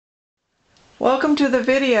Welcome to the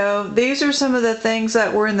video. These are some of the things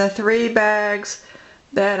that were in the 3 bags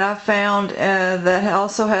that I found that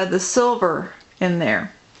also had the silver in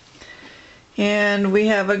there. And we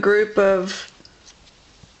have a group of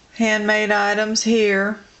handmade items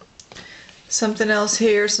here, something else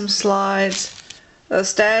here, some slides, a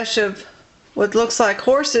stash of what looks like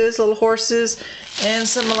horses, little horses, and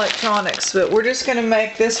some electronics. But we're just going to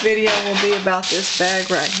make this video will be about this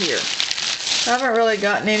bag right here. I haven't really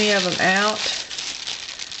gotten any of them out.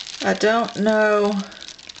 I don't know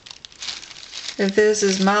if this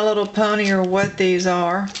is My Little Pony or what these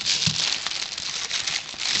are.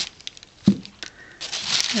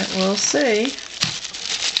 But we'll see.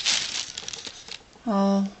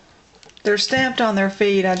 Oh, they're stamped on their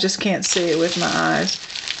feet. I just can't see it with my eyes.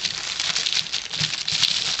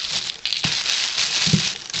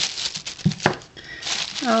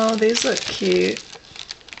 Oh, these look cute.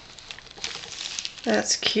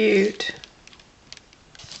 That's cute.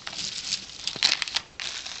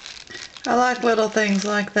 I like little things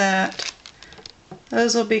like that.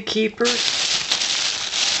 Those will be keepers.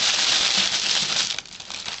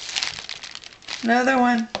 Another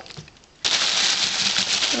one.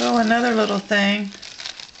 Oh, another little thing.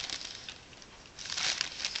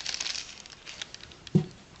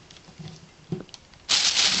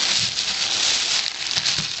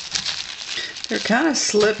 They're kind of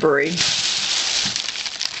slippery.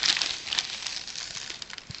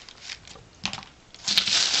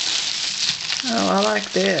 Oh, I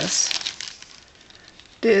like this.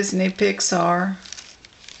 Disney Pixar.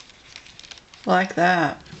 Like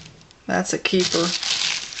that. That's a keeper.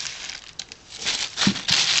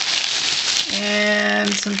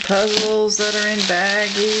 And some puzzles that are in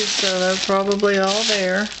baggies, so they're probably all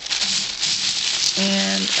there.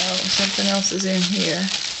 And oh, something else is in here.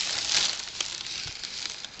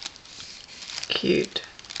 Cute.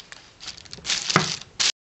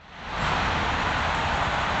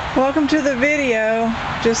 Welcome to the video.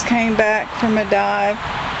 Just came back from a dive.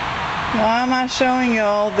 Why am I showing you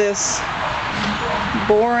all this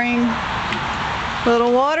boring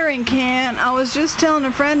little watering can? I was just telling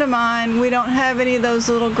a friend of mine we don't have any of those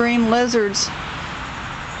little green lizards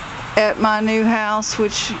at my new house,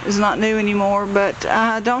 which is not new anymore, but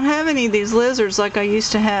I don't have any of these lizards like I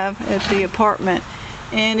used to have at the apartment.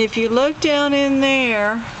 And if you look down in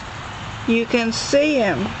there, you can see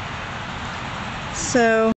him.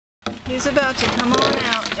 So he's about to come on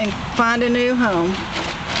out and find a new home.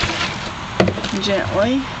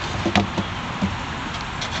 Gently.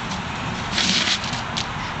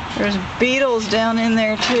 There's beetles down in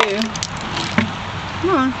there too. Come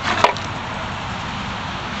on.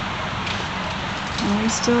 Oh,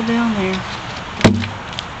 he's still down there.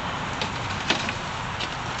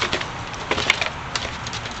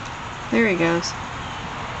 There he goes.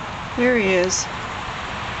 There he is.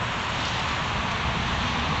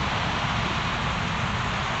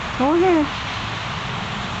 Go ahead.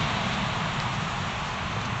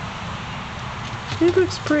 He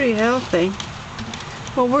looks pretty healthy.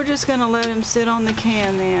 Well, we're just going to let him sit on the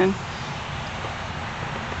can then.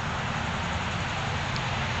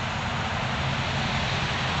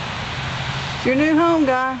 It's your new home,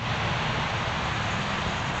 guy.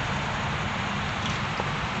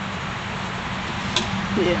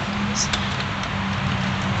 Yeah.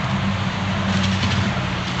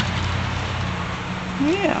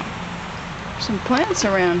 Yeah. Some plants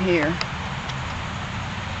around here.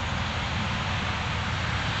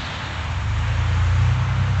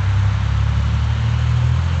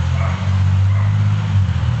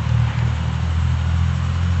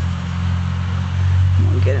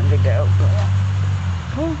 Get him to go.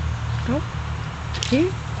 Go.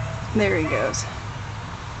 Here. There he goes.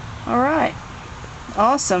 Alright.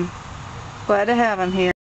 Awesome. Glad to have him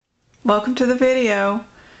here. Welcome to the video.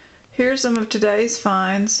 Here's some of today's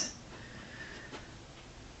finds.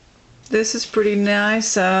 This is pretty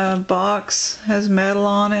nice. Box has metal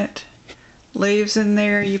on it. Leaves in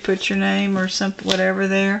there. You put your name or something, whatever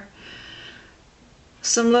there.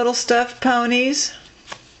 Some little stuffed ponies.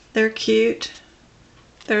 They're cute.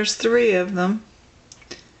 There's 3 of them.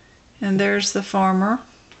 And there's the farmer.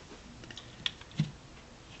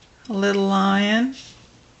 A little lion.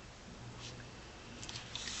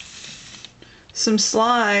 Some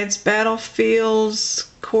slides, battlefield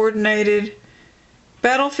coordinated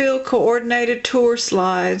tour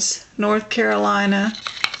slides. North Carolina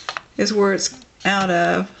is where it's out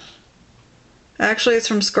of. Actually, it's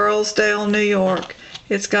from Scarsdale, New York.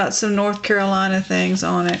 It's got some North Carolina things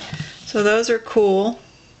on it. So those are cool.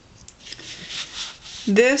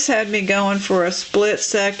 This had me going for a split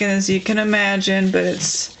second, as you can imagine, but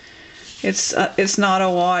it's It's not a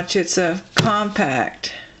watch, it's a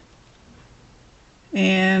compact.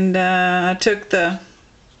 And I took the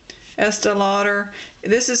Estee Lauder.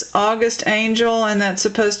 This is August Angel, and that's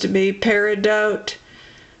supposed to be Peridot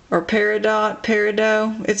or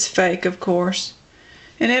Peridot. It's fake, of course.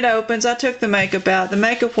 And it opens. I took the makeup out. The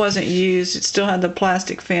makeup wasn't used. It still had the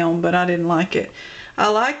plastic film, but I didn't like it. I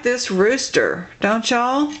like this rooster, don't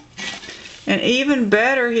y'all? And even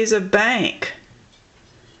better, he's a bank.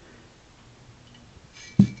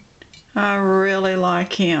 I really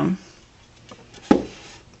like him.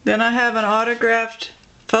 Then I have an autographed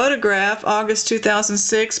photograph, August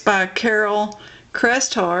 2006, by Carol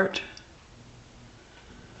Cresthart,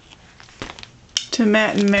 to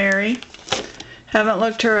Matt and Mary. Haven't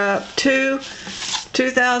looked her up.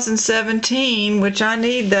 2017, which I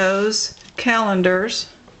need those calendars.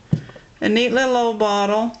 A neat little old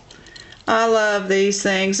bottle. I love these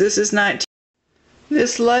things. This is 19.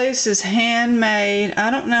 This lace is handmade. I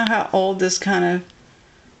don't know how old this kind of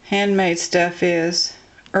handmade stuff is.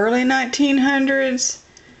 Early 1900s,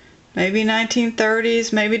 maybe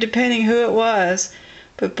 1930s, maybe depending who it was.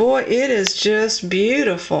 But boy, it is just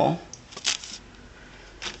beautiful.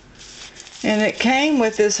 And it came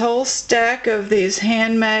with this whole stack of these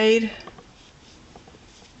handmade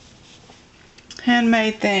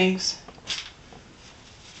things.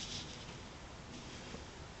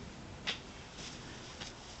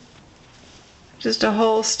 Just a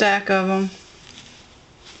whole stack of them.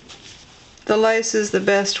 The lace is the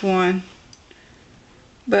best one.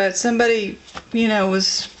 But somebody, you know,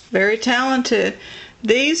 was very talented.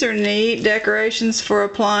 These are neat decorations for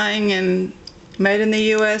applying and made in the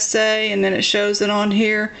USA, and then it shows it on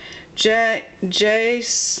here. J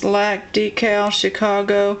Slack decal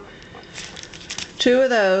Chicago. 2 of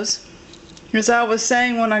those. As I was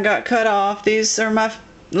saying when I got cut off, these are my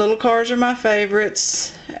little cars are my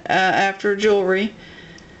favorites after jewelry.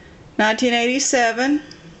 1987.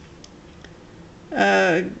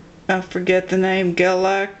 I forget the name,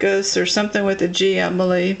 Galacus or something with a G, I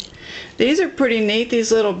believe. These are pretty neat,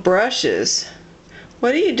 these little brushes.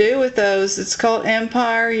 What do you do with those? It's called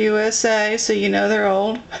Empire USA, so you know they're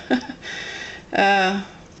old.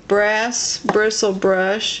 Brass bristle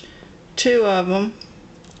brush, 2 of them.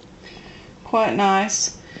 Quite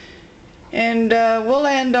nice. And we'll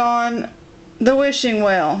end on the wishing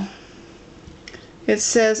well. It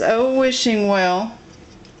says, "Oh, wishing well.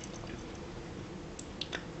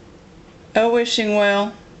 Oh, wishing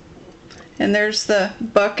well." And there's the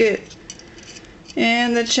bucket.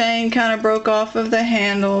 And the chain kind of broke off of the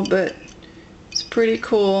handle, but it's pretty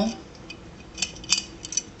cool.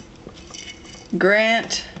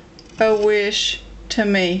 Grant a wish to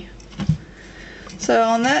me. So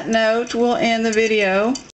on that note, we'll end the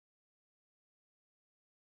video.